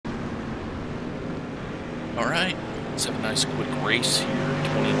Alright, let's have a nice quick race here.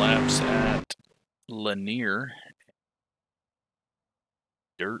 20 laps at Lanier.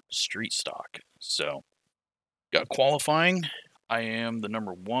 Dirt street stock. So, got qualifying. I am the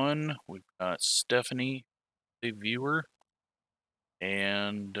number 1. We've got Stephanie, the viewer.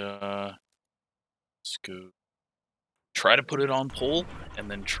 And let's go try to put it on pole and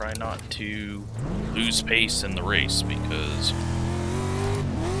then try not to lose pace in the race, because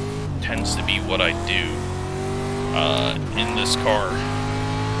it tends to be what I do in this car.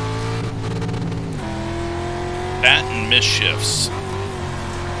 That and miss shifts.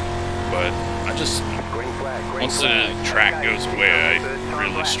 But I just, once the track goes away, I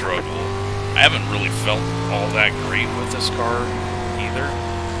really struggle. I haven't really felt all that great with this car either.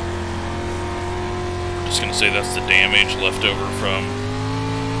 I'm just gonna say that's the damage left over from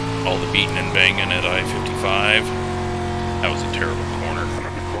all the beating and banging at I-55. That was a terrible corner.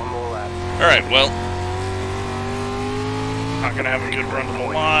 Alright, well, not gonna have a good run to the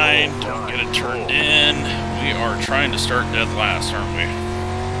line, don't get it turned in. We are trying to start dead last, aren't we?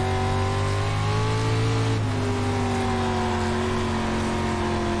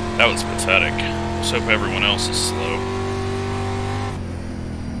 That was pathetic. Let's hope everyone else is slow.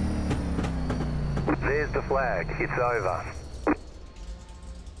 There's the flag, it's over.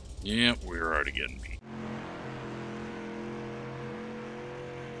 Yep, we're already getting beat.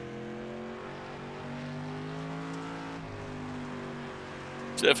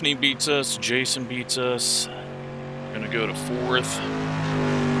 Stephanie beats us, Jason beats us. Gonna go to 4th.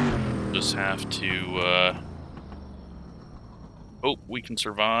 Just have to hope we can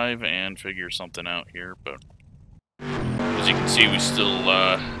survive and figure something out here, but as you can see, we still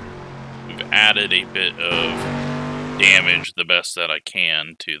we've added a bit of damage the best that I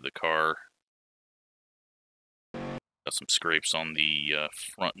can to the car. Got some scrapes on the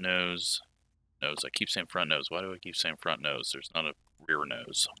front nose. I keep saying front nose. Why do I keep saying front nose? There's not a rear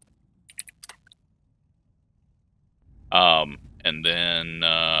nose. And then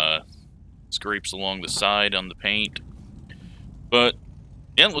scrapes along the side on the paint. But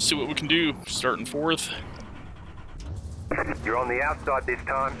yeah, let's see what we can do. Starting 4th. You're on the outside this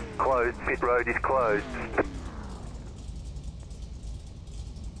time. Closed. Pit road is closed.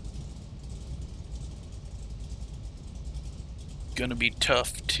 Gonna be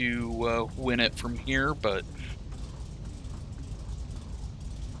tough to win it from here, but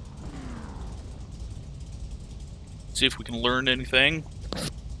see if we can learn anything.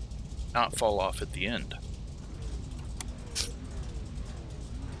 Not fall off at the end.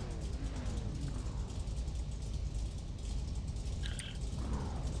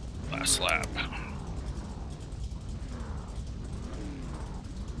 Last lap.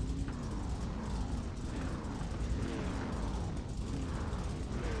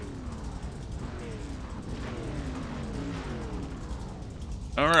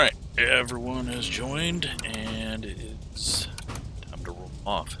 Alright, everyone has joined, and it's time to roll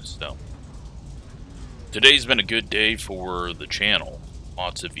off. So, today's been a good day for the channel.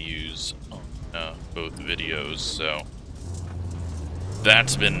 Lots of views on both videos, so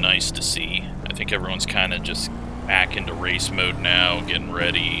that's been nice to see. I think everyone's kind of just back into race mode now, getting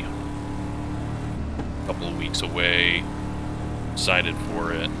ready. A couple of weeks away, excited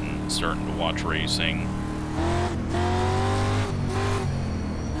for it, and starting to watch racing.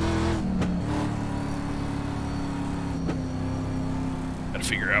 Gotta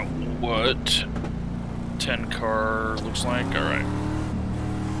figure out what 10 car looks like. Alright.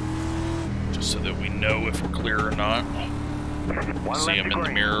 Just so that we know if we're clear or not. See him in the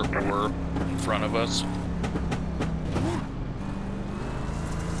mirror or in front of us.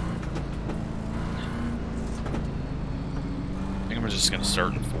 I think I'm just going to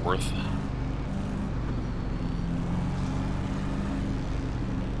start in 4th.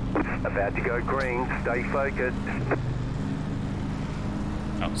 About to go green, stay focused.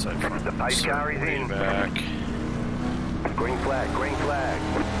 Outside front. The pace car is in. Back. Green flag, green flag.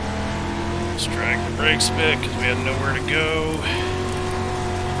 Let's drag the brakes a bit because we had nowhere to go.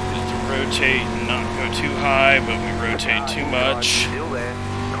 Need to rotate and not go too high, but we rotate too much. Still there.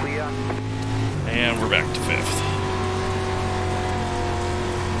 Clear. And we're back to 5th.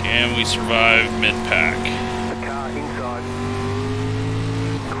 And we survive mid-pack. The car inside.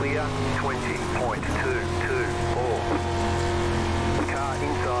 Clear 20.224. The car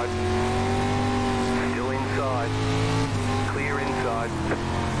inside. Still inside. Clear inside.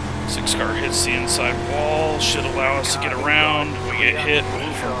 6 car hits the inside wall, should allow us to get around. We get hit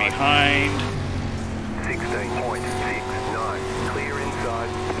from behind. 16.69, clear inside.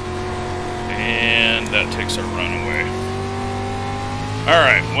 And that takes our run away.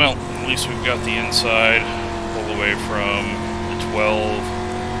 Alright, well, at least we've got the inside. the way from the 12.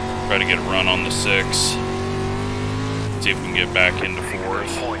 Try to get a run on the 6. See if we can get back into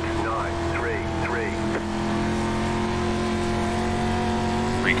 4th.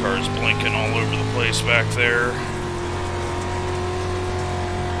 3 cars blinking all over the place back there.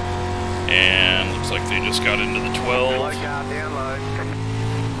 And looks like they just got into the 12.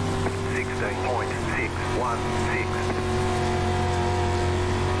 16.616.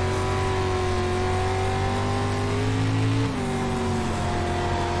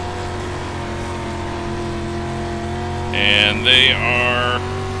 And they are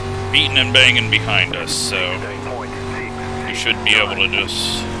beating and banging behind us, so we should be able to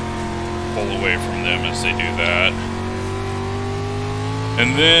just pull away from them as they do that.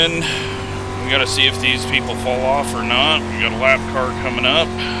 And then we gotta see if these people fall off or not. We got a lap car coming up.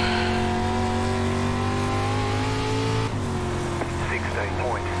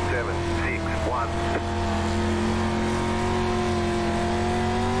 16.761.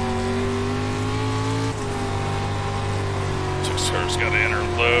 Car's got to enter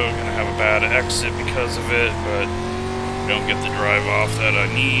low, gonna have a bad exit because of it, but don't get the drive off that I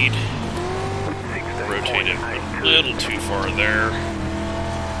need. Rotated a little too far there.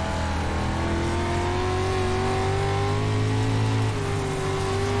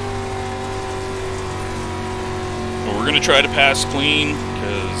 But we're gonna try to pass clean,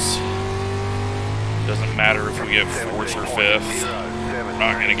 because it doesn't matter if we get 4th or 5th. We're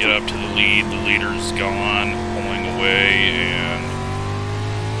not gonna get up to the lead. The leader's gone, pulling away, and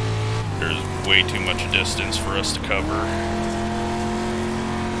there's way too much distance for us to cover.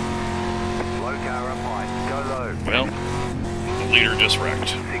 Well, the leader just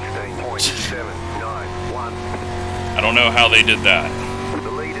wrecked. 16.791. I don't know how they did that. The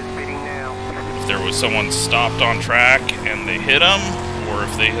leader's pitting now. If there was someone stopped on track and they hit them, or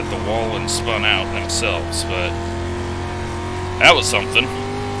if they hit the wall and spun out themselves, but that was something.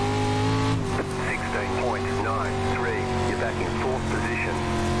 16.93. You're back in 4th position.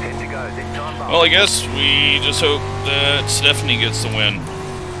 10 to go. This time. Well, I guess we just hope that Stephanie gets the win.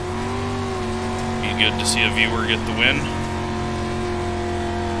 Be good to see a viewer get the win.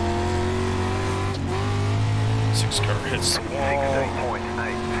 6 car hits the wall.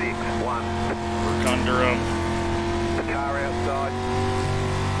 16.861. Work under him. The car outside.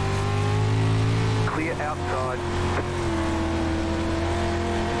 Clear outside.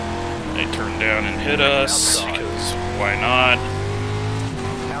 They turn down and hit us, because why not?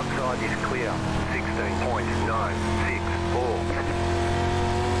 Outside is clear.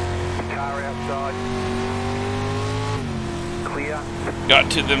 16.964. Car outside. Clear. Got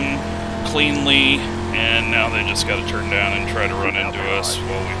to them cleanly, and now they just got to turn down and try to run into us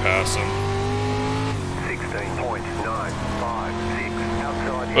while we pass them. 16.956.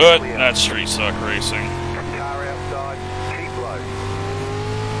 Outside is But clear. that's street stock racing. Car outside. Keep low.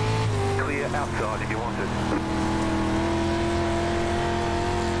 Clear outside if you want it.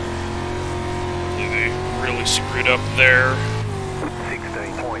 They really screwed up there.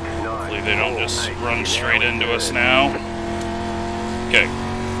 16.9. Hopefully they don't just run straight into us now. Okay,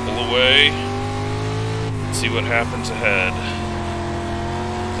 pull away. See what happens ahead.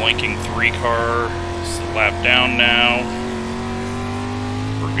 Blinking 3 car. It's a lap down now.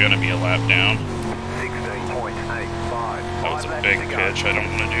 We're gonna be a lap down. 16.85. That was a big pitch. I don't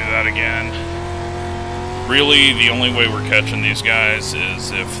want to do that again. Really, the only way we're catching these guys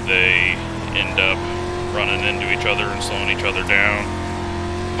is if they end up running into each other and slowing each other down.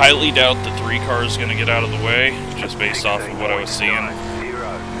 Highly doubt the 3 car is going to get out of the way, just based off of what I was seeing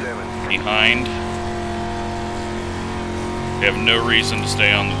behind. They have no reason to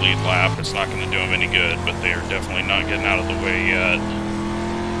stay on the lead lap. It's not going to do them any good, but they are definitely not getting out of the way yet.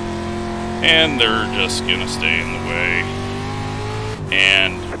 And they're just going to stay in the way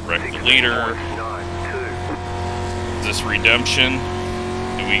and wreck the leader. Is this redemption?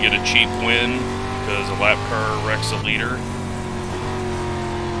 Do we get a cheap win because a lap car wrecks a leader?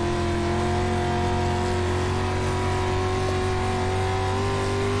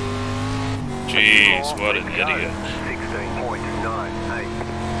 Jeez, what an idiot. 16.98.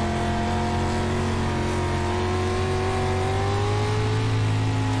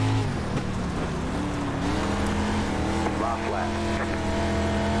 Last lap.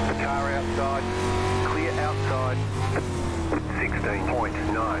 The car outside. Clear outside.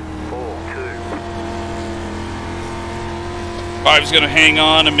 16.942. 5's gonna hang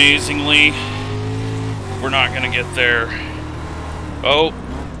on amazingly. We're not gonna get there. Oh.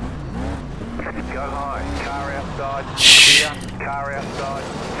 Go high. Car outside. Clear. Car outside.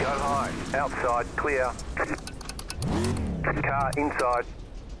 Go high. Outside. Clear. Car inside.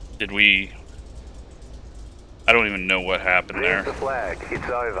 Did we... I I don't even know what happened There's there. the flag. It's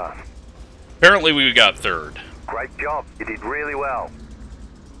over. Apparently we got third. Great job. You did really well.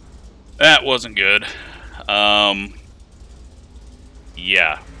 That wasn't good. Yeah.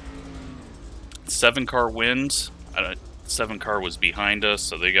 7-car wins. 7-car was behind us,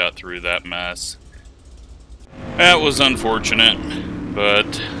 so they got through that mess. That was unfortunate,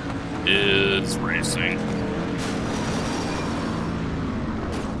 but is racing.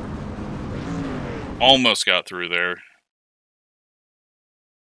 Almost got through there.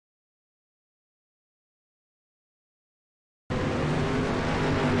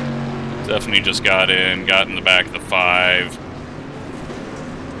 Stephanie just got in the back of the 5.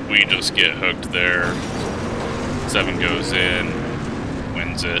 We just get hooked there. 7 goes in,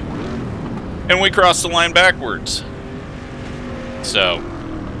 wins it. And we cross the line backwards. So.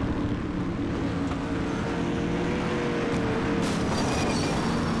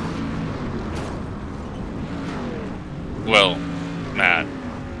 Well, Matt,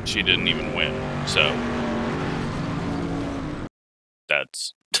 she didn't even win, so.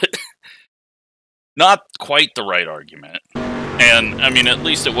 That's not quite the right argument. And, I mean, at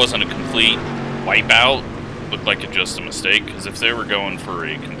least it wasn't a complete wipeout. Looked like it just a mistake, because if they were going for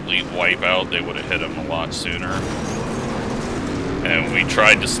a complete wipeout, they would have hit him a lot sooner. And we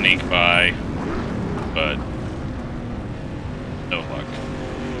tried to sneak by, but no luck.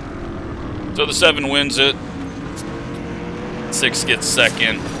 So the 7 wins it. 6 gets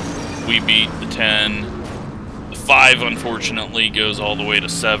second. We beat the 10. The 5, unfortunately, goes all the way to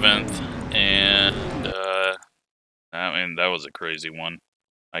 7th. And, I mean, that was a crazy one.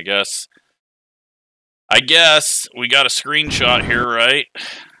 I guess we got a screenshot here, right?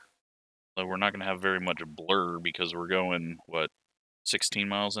 Though we're not going to have very much blur because we're going, what, 16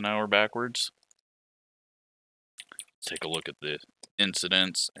 miles an hour backwards? Let's take a look at the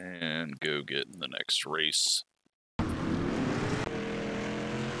incidents and go get the next race.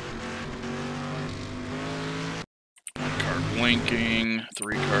 Car blinking,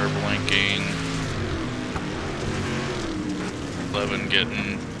 3-car blinking. 11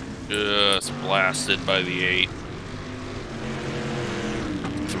 getting just blasted by the 8.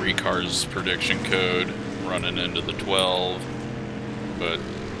 3 cars prediction code running into the 12. But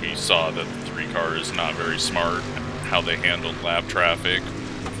we saw that the 3 car is not very smart how they handled lap traffic.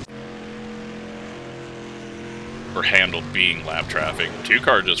 Or handled being lap traffic. 2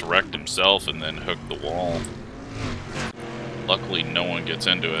 car just wrecked himself and then hooked the wall. Luckily no one gets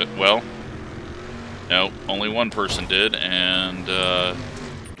into it. Well, no, only one person did, and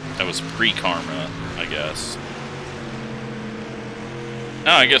that was pre-karma, I guess.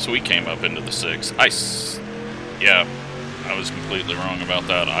 No, I guess we came up into the 6. Yeah, I was completely wrong about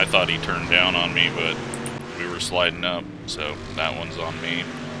that. I thought he turned down on me, but we were sliding up, so that one's on me.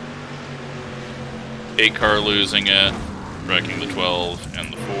 8 car losing it, wrecking the 12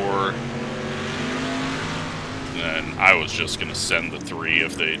 and the 4. And I was just going to send the 3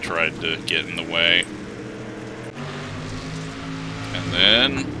 if they tried to get in the way. And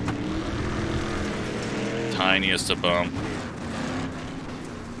then, tiniest a bump.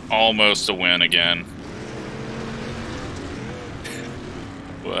 Almost a win again.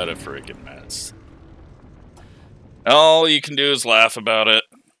 What a freaking mess. All you can do is laugh about it.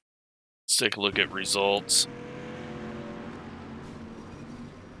 Let's take a look at results.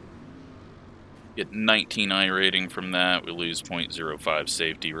 Get 19 iRating from that. We lose 0.05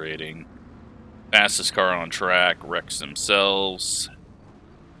 safety rating. Fastest car on track wrecks themselves.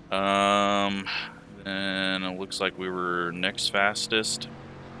 Then it looks like we were next fastest.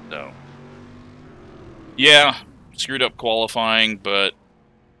 So, yeah, screwed up qualifying, but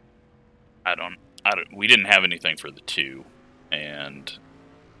we didn't have anything for the 2, and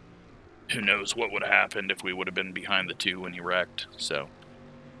who knows what would have happened if we would have been behind the 2 when he wrecked. So,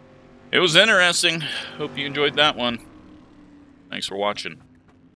 it was interesting. Hope you enjoyed that one. Thanks for watching.